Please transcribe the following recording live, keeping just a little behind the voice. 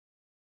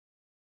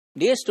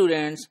Dear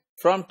students,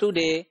 from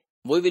today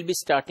we will be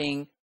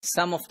starting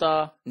some of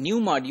the new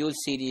module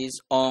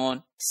series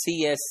on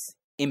CS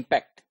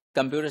impact,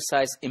 computer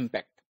science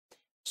impact.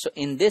 So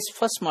in this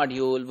first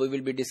module we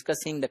will be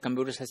discussing the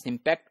computer science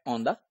impact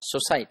on the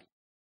society.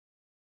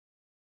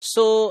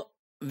 So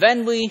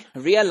when we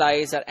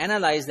realize or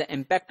analyze the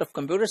impact of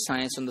computer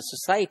science on the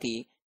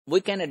society,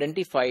 we can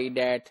identify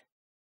that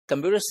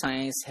computer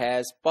science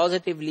has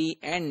positively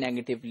and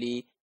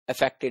negatively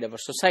affected our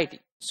society.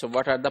 So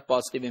what are the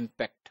positive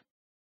impact?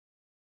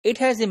 It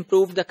has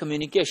improved the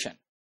communication.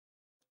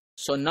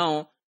 So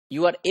now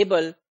you are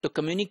able to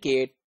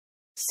communicate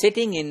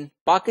sitting in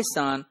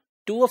Pakistan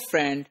to a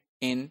friend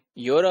in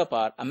Europe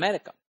or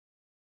America.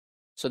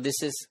 So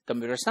this is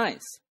computer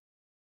science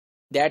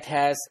that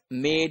has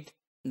made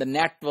the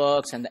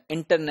networks and the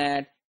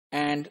internet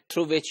and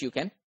through which you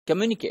can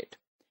communicate.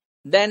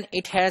 Then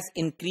it has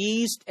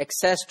increased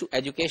access to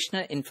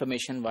educational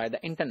information via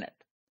the internet.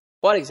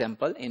 For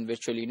example, in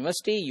virtual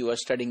university, you are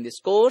studying this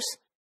course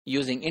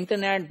using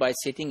internet by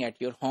sitting at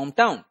your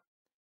hometown.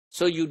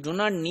 So you do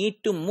not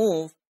need to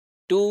move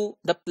to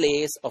the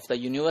place of the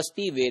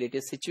university where it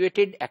is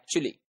situated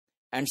actually.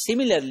 And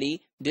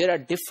similarly, there are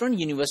different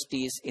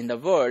universities in the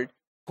world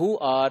who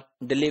are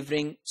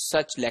delivering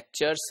such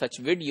lectures, such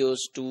videos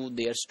to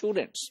their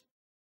students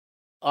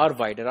or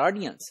wider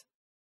audience.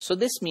 So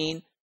this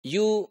means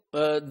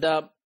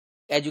the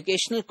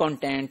educational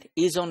content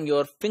is on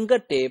your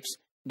fingertips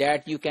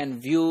that you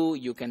can view,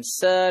 you can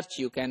search,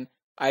 you can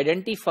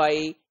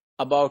identify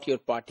about your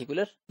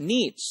particular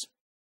needs.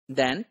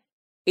 Then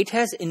it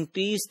has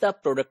increased the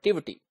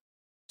productivity.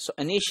 So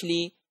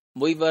initially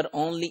we were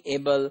only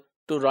able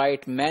to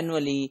write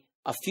manually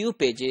a few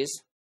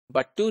pages,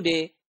 but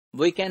today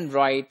we can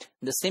write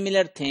the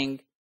similar thing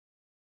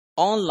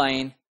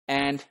online,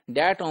 and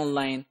that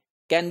online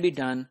can be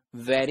done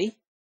very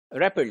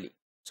rapidly.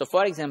 So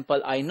for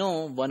example, I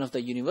know one of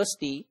the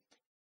university,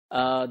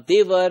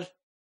 they were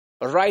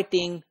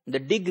writing the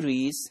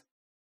degrees,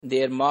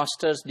 their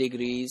master's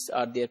degrees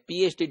or their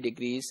PhD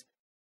degrees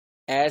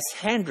as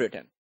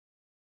handwritten.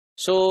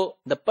 So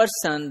the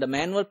person, the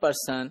manual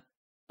person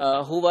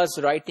who was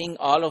writing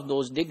all of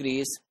those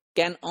degrees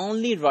can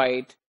only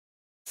write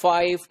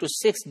 5 to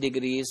 6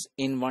 degrees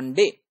in one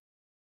day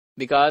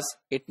because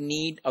it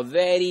needs a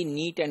very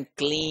neat and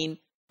clean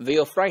way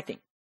of writing.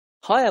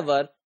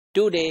 However,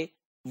 today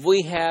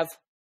we have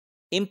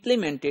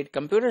implemented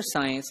computer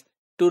science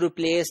to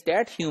replace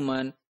that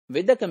human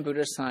with the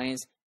computer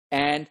science,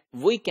 and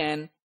we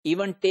can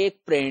even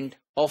take print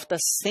of the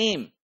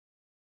same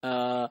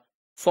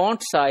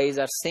font size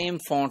or same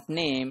font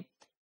name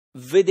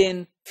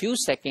within few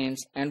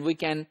seconds, and we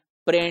can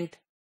print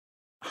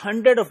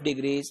 100 of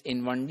degrees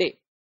in one day,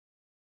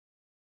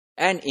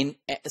 and in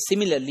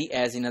similarly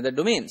as in other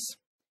domains.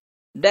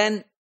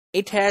 Then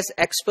it has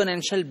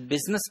exponential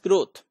business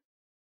growth.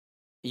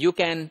 You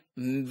can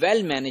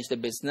well manage the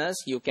business,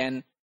 you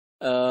can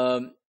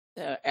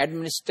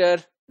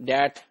administer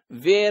that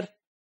where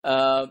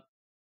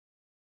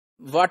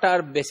what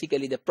are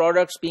basically the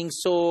products being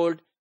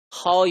sold,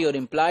 how your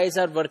employees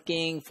are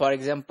working. For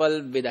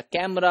example, with a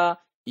camera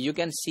you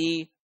can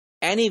see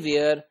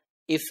anywhere.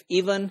 If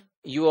even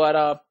you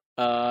are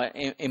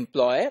a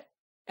employer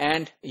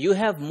and you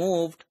have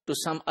moved to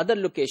some other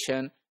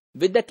location,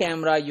 with the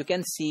camera you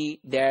can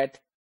see that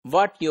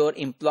what your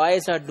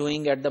employees are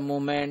doing at the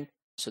moment.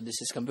 So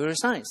this is computer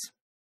science.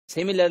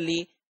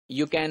 Similarly,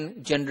 you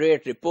can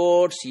generate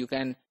reports, you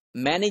can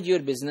manage your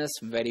business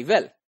very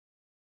well.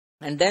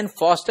 And then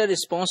faster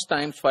response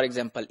times, for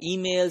example,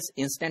 emails,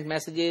 instant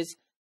messages.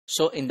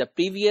 So in the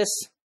previous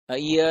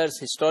years,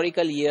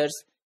 historical years,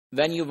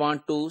 when you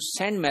want to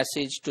send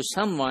message to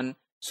someone,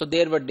 so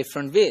there were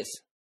different ways.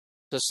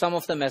 So some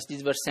of the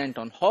messages were sent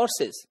on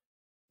horses.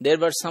 There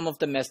were some of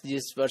the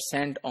messages were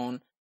sent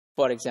on,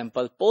 for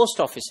example, post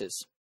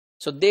offices.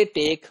 So they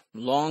take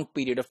long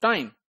period of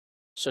time.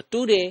 So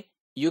today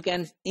you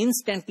can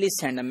instantly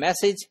send a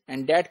message,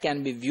 and that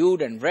can be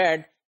viewed and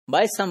read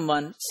by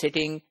someone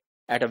sitting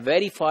at a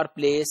very far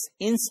place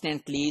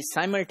instantly,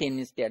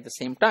 simultaneously at the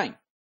same time.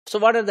 So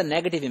what are the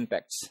negative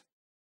impacts?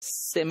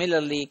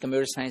 Similarly,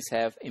 computer science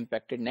have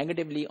impacted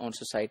negatively on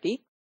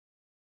society.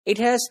 It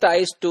has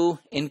ties to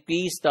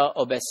increase the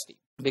obesity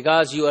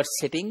because you are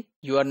sitting,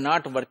 you are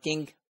not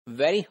working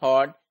very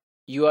hard,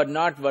 you are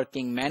not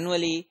working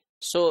manually,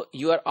 so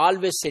you are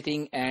always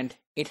sitting, and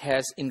it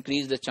has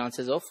increased the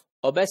chances of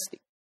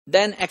obesity.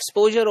 Then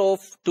exposure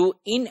to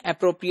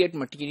inappropriate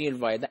material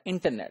via the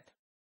internet.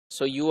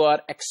 So you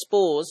are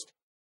exposed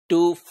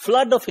to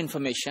flood of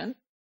information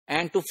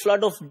and to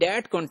flood of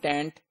that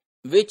content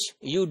which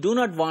you do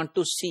not want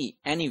to see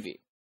anyway,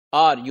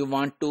 or you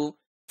want to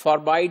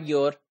forbid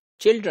your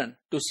children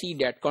to see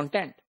that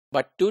content.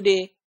 But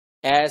today,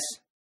 as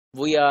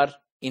we are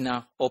in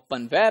an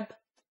open web,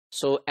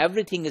 so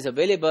everything is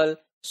available,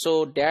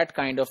 so that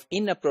kind of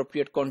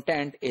inappropriate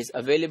content is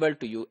available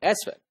to you as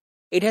well.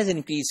 It has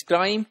increased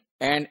crime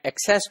and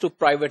access to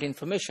private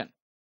information.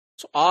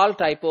 So all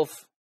type of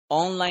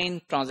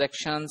online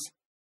transactions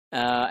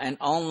and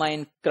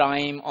online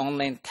crime,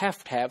 online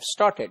theft have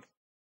started.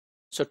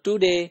 So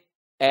today,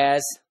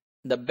 as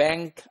the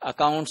bank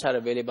accounts are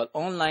available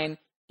online,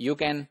 you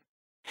can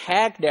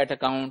hack that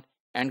account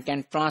and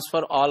can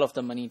transfer all of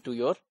the money to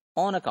your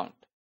own account.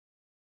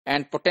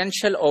 And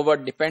potential over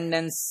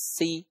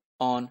dependency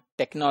on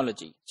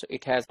technology, so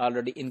it has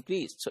already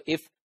increased. So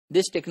if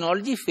this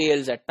technology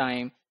fails at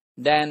time,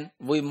 then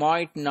we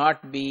might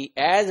not be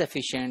as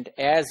efficient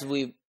as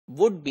we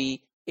would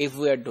be if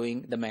we are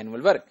doing the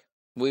manual work.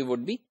 We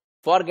would be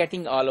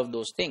forgetting all of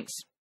those things.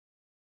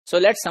 So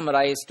let's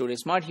summarize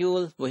today's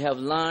module. We have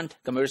learned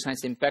computer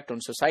science impact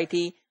on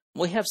society.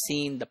 We have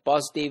seen the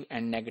positive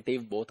and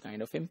negative both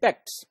kind of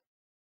impacts.